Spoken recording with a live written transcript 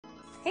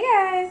Hey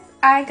guys,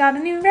 I got a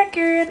new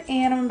record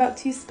and I'm about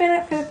to spin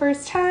it for the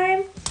first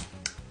time.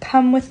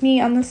 Come with me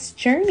on this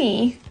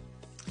journey.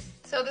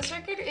 So this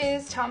record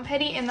is Tom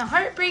Petty and the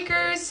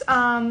Heartbreakers,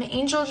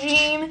 Angel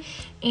Dream,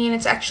 and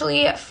it's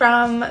actually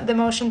from the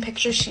motion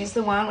picture She's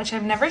the One, which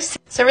I've never seen.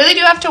 So I really do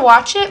have to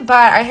watch it,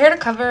 but I heard a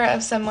cover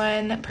of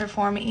someone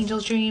perform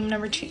Angel Dream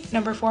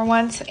number 4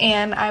 once,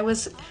 and I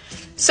was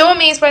so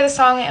amazed by the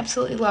song. I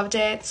absolutely loved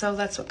it, so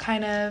that's what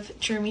kind of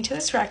drew me to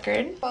this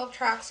record. 12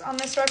 tracks on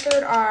this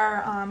record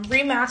are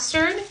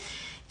remastered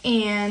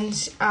and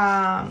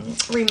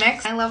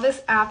remixed. I love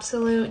this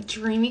absolute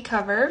dreamy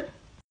cover.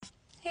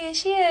 Here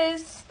she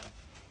is.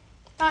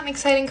 Not an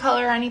exciting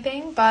color or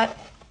anything, but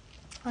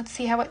let's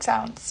see how it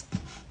sounds.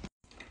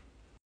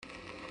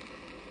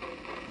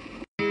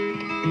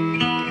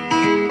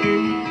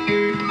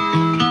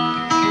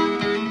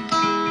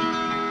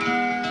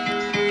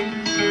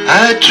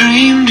 I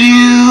dreamed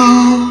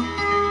you,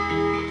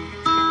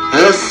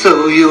 I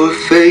saw your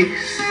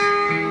face,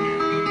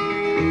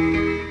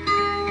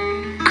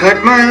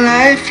 cut my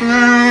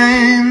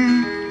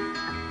lifeline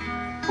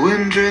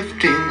when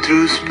drifting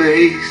through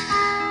space.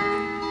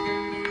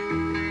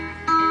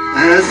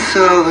 I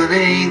saw an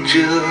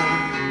angel,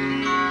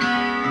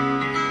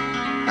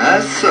 I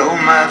saw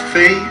my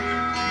fate.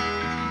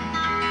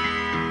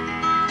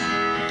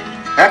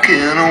 I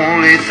can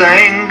only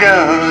thank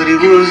God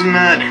it was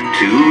not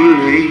too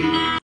late.